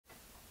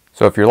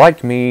So if you're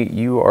like me,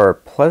 you are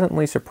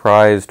pleasantly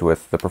surprised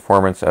with the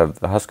performance of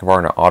the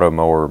Husqvarna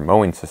Automower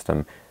mowing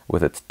system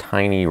with its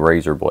tiny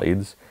razor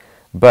blades,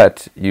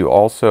 but you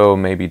also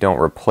maybe don't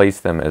replace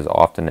them as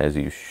often as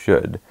you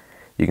should.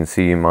 You can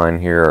see mine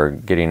here are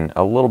getting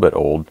a little bit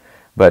old,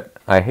 but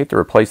I hate to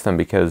replace them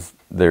because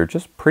they're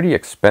just pretty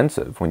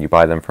expensive when you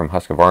buy them from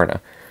Husqvarna.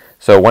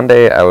 So one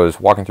day I was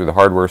walking through the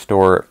hardware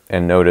store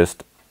and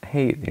noticed,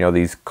 hey,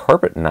 these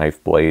carpet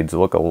knife blades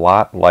look a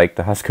lot like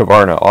the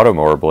Husqvarna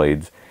Automower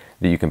blades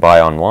that you can buy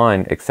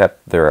online,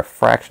 except they're a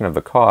fraction of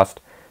the cost.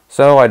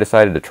 So I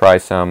decided to try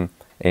some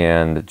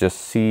and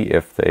just see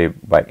if they,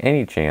 by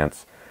any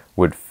chance,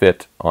 would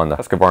fit on the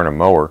Husqvarna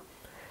mower.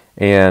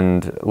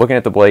 And looking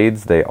at the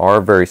blades, they are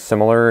very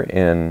similar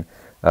in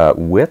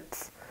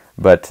width,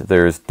 but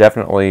there's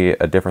definitely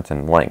a difference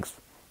in length.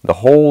 The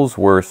holes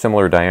were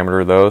similar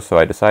diameter though, so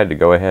I decided to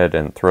go ahead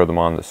and throw them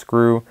on the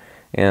screw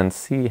and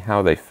see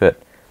how they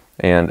fit.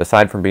 And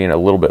aside from being a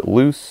little bit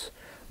loose,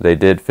 they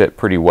did fit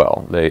pretty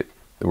well. They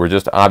were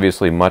just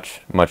obviously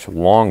much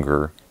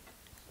longer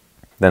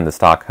than the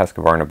stock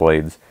Husqvarna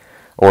blades,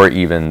 or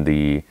even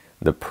the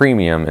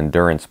premium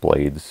endurance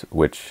blades,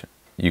 which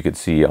you could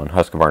see on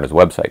Husqvarna's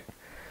website.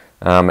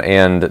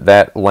 And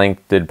that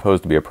length did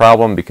pose to be a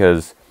problem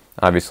because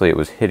obviously it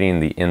was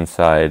hitting the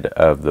inside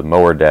of the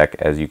mower deck,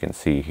 as you can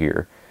see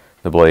here.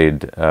 The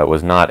blade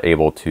was not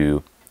able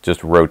to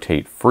just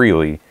rotate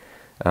freely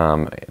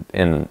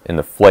in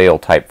the flail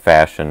type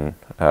fashion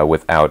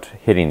without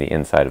hitting the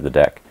inside of the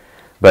deck.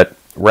 But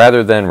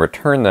rather than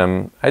return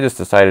them, I just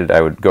decided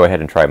I would go ahead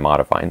and try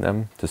modifying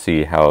them to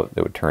see how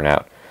they would turn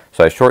out.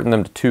 So I shortened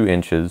them to 2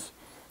 inches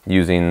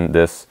using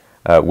this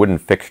wooden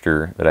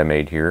fixture that I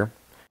made here.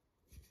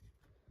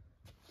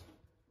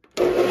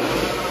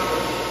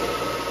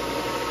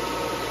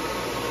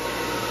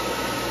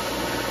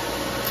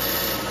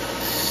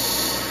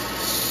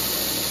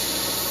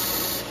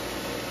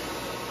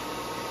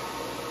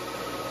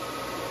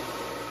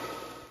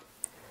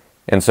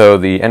 And so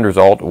the end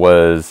result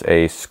was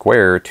a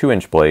square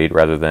 2-inch blade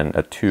rather than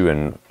a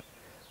 2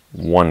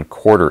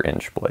 1/4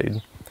 inch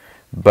blade.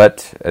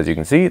 But as you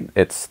can see,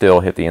 it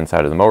still hit the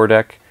inside of the mower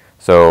deck.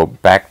 So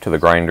back to the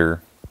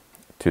grinder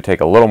to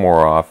take a little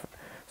more off.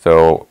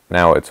 So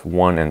now it's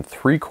 1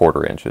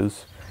 3/4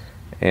 inches.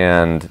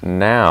 And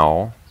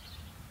now,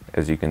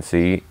 as you can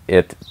see,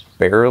 it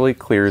barely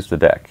clears the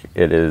deck.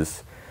 It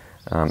is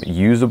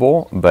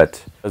usable,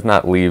 but does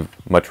not leave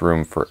much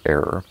room for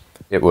error.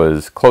 It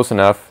was close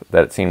enough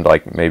that it seemed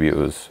like maybe it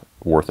was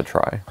worth a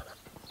try.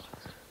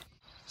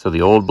 So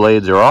the old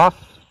blades are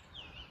off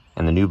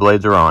and the new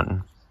blades are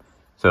on.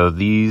 So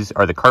these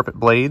are the carpet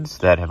blades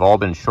that have all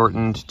been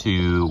shortened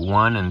to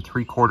 1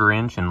 3/4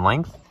 inch in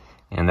length,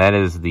 and that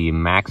is the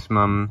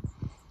maximum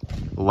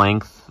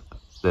length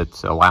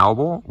that's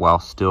allowable while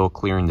still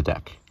clearing the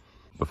deck.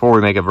 Before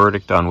we make a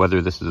verdict on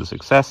whether this is a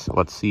success,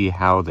 let's see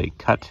how they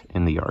cut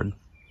in the yard.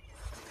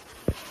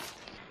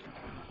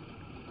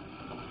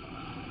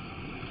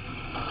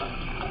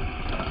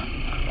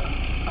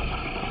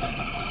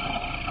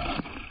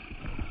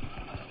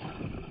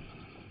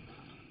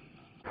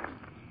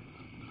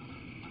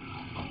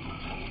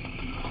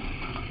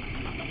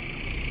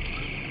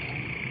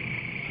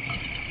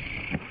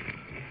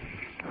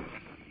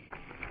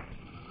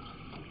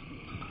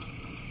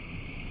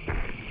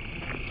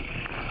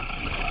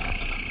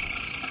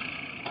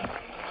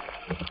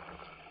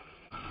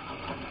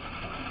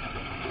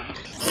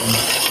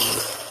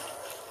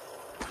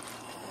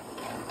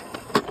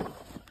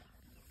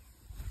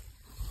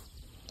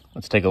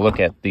 Let's take a look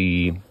at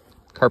the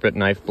carpet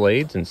knife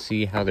blades and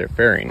see how they're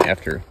faring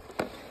after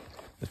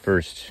the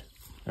first,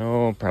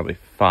 probably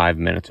 5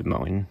 minutes of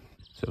mowing.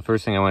 So the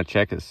first thing I want to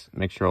check is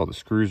make sure all the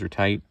screws are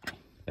tight,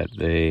 that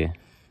they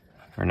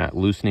are not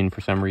loosening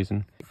for some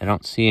reason. I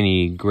don't see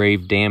any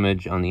grave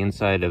damage on the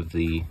inside of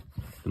the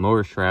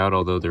mower shroud,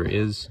 although there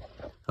is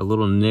a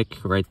little nick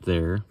right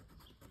there,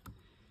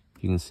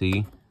 you can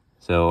see.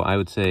 So I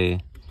would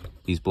say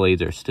these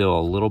blades are still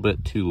a little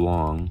bit too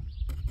long.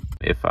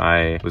 If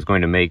I was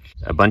going to make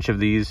a bunch of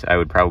these, I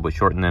would probably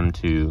shorten them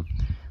to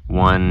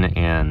 1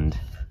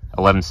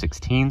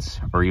 11/16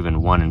 or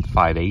even 1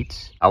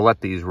 5/8. I'll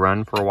let these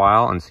run for a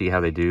while and see how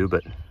they do,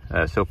 but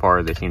so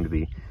far they seem to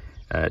be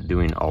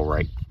doing all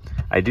right.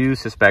 I do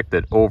suspect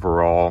that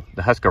overall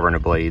the Husqvarna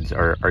blades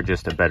are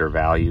just a better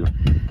value.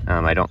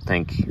 I don't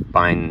think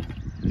buying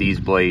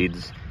these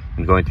blades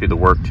and going through the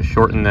work to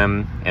shorten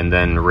them and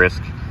then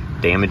risk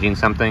damaging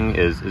something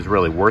is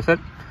really worth it.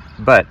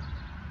 But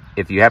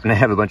if you happen to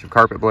have a bunch of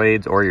carpet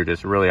blades, or you're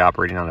just really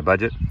operating on a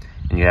budget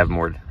and you have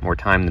more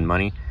time than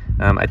money,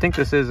 I think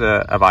this is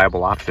a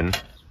viable option.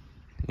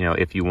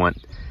 If you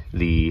want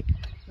the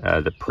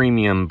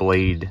premium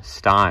blade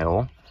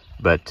style,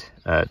 but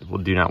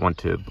do not want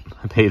to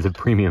pay the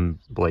premium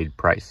blade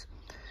price.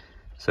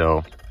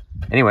 So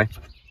anyway,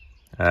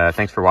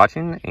 thanks for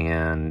watching,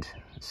 and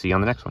see you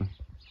on the next one.